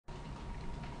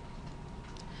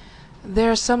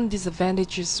There are some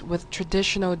disadvantages with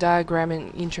traditional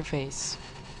diagramming interface.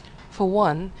 For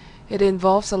one, it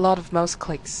involves a lot of mouse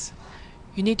clicks.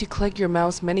 You need to click your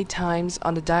mouse many times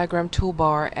on the diagram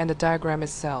toolbar and the diagram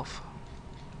itself.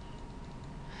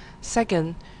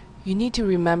 Second, you need to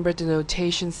remember the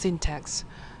notation syntax.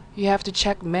 You have to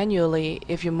check manually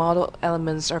if your model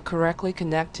elements are correctly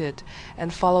connected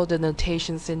and follow the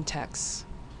notation syntax.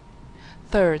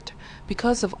 Third,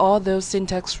 because of all those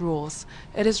syntax rules,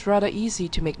 it is rather easy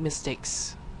to make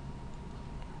mistakes.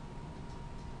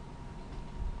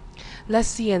 Let's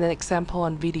see an example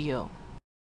on video.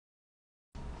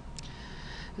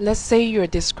 Let's say you are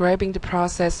describing the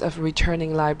process of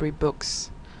returning library books.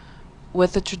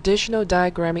 With the traditional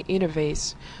diagramming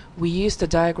interface, we use the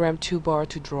diagram toolbar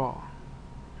to draw.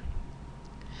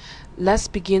 Let's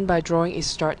begin by drawing a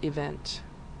start event.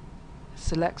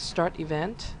 Select Start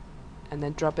Event and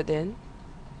then drop it in.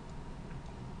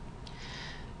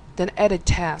 Then add a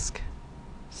task.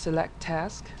 Select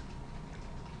Task,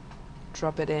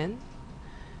 drop it in,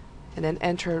 and then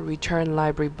enter Return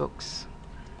Library Books.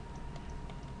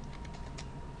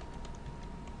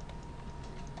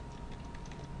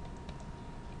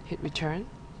 Hit Return.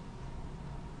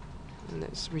 And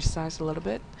let's resize a little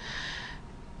bit.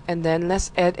 And then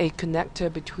let's add a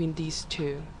connector between these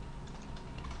two.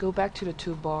 Go back to the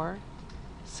toolbar,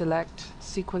 select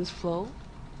Sequence Flow,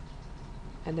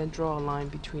 and then draw a line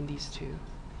between these two.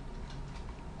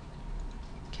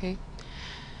 Okay.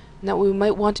 Now we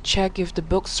might want to check if the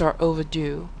books are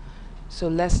overdue. So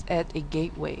let's add a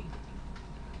gateway.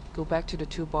 Go back to the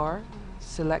toolbar,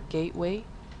 select Gateway,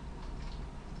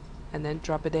 and then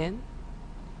drop it in.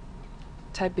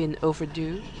 Type in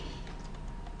overdue.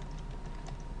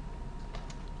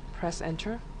 Press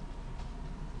enter.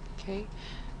 Okay.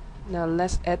 Now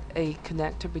let's add a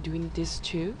connector between these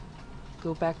two.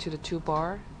 Go back to the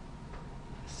toolbar,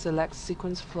 select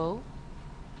Sequence Flow,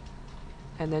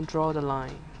 and then draw the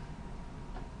line.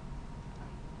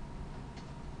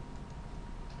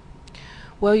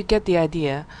 Well, you get the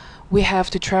idea. We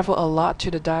have to travel a lot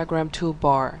to the diagram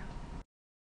toolbar.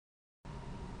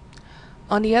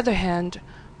 On the other hand,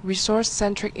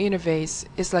 Resource-Centric Interface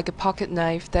is like a pocket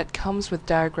knife that comes with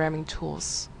diagramming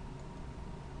tools.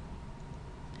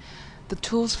 The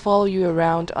tools follow you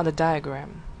around on the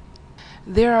diagram.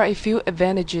 There are a few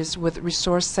advantages with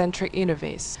Resource-Centric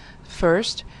Interface.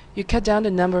 First, you cut down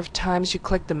the number of times you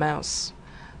click the mouse.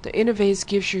 The interface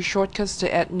gives you shortcuts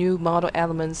to add new model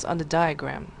elements on the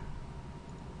diagram.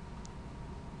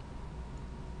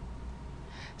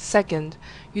 Second,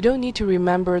 you don't need to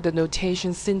remember the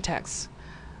notation syntax.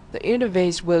 The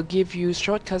interface will give you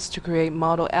shortcuts to create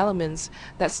model elements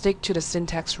that stick to the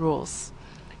syntax rules.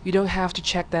 You don't have to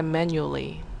check them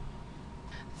manually.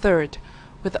 Third,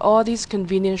 with all these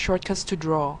convenient shortcuts to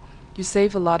draw, you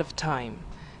save a lot of time.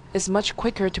 It's much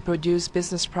quicker to produce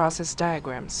business process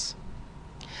diagrams.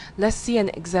 Let's see an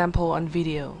example on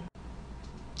video.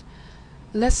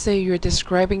 Let's say you're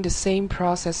describing the same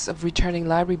process of returning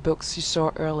library books you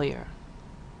saw earlier.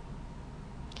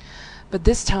 But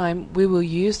this time, we will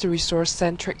use the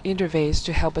Resource-Centric Interface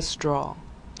to help us draw.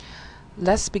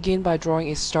 Let's begin by drawing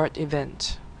a start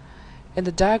event. In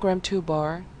the diagram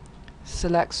toolbar,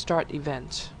 select Start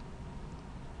Event,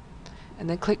 and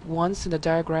then click once in the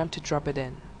diagram to drop it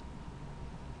in.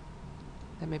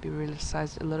 Then maybe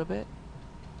resize it a little bit,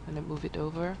 and then move it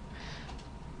over.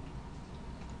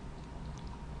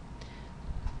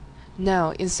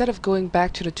 Now, instead of going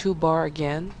back to the toolbar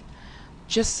again,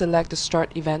 just select the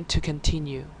Start Event to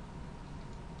continue.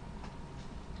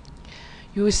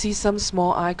 You will see some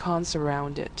small icons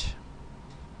around it.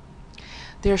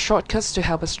 They are shortcuts to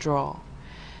help us draw.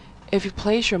 If you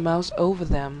place your mouse over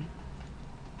them,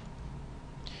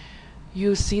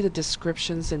 you'll see the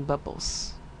descriptions in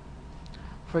bubbles.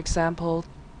 For example,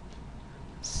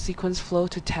 Sequence Flow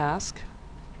to Task,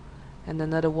 and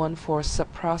another one for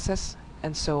Subprocess,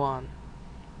 and so on.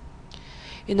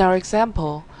 In our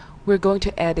example, we're going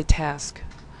to add a task.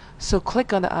 So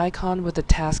click on the icon with the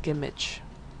task image.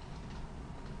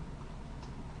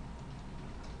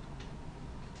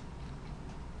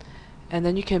 And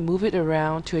then you can move it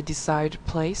around to a desired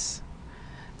place.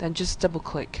 Then just double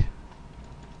click.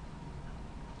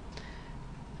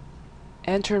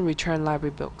 Enter and return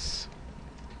library books.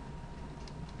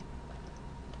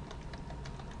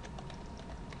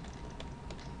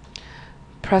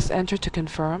 Press enter to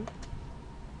confirm.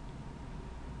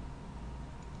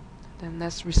 Then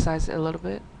let's resize it a little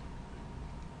bit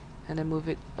and then move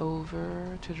it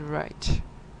over to the right.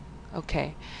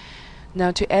 Okay.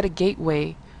 Now to add a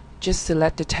gateway, just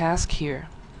select the task here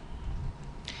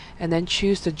and then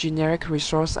choose the generic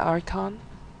resource icon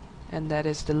and that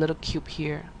is the little cube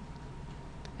here.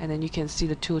 And then you can see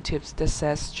the tooltips that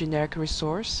says generic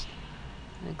resource,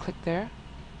 and then click there.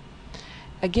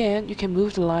 Again, you can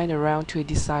move the line around to a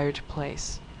desired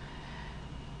place.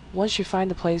 Once you find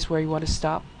the place where you want to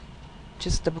stop,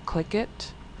 just double click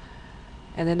it,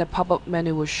 and then the pop-up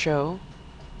menu will show.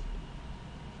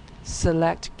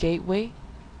 Select gateway,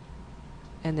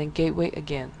 and then gateway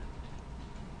again,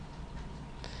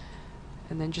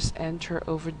 and then just enter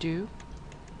overdue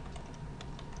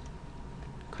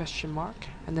question mark,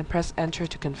 and then press enter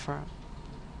to confirm,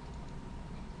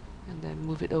 and then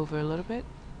move it over a little bit.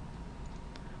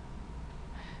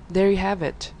 There you have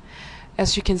it.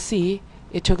 As you can see,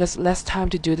 it took us less time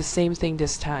to do the same thing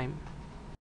this time.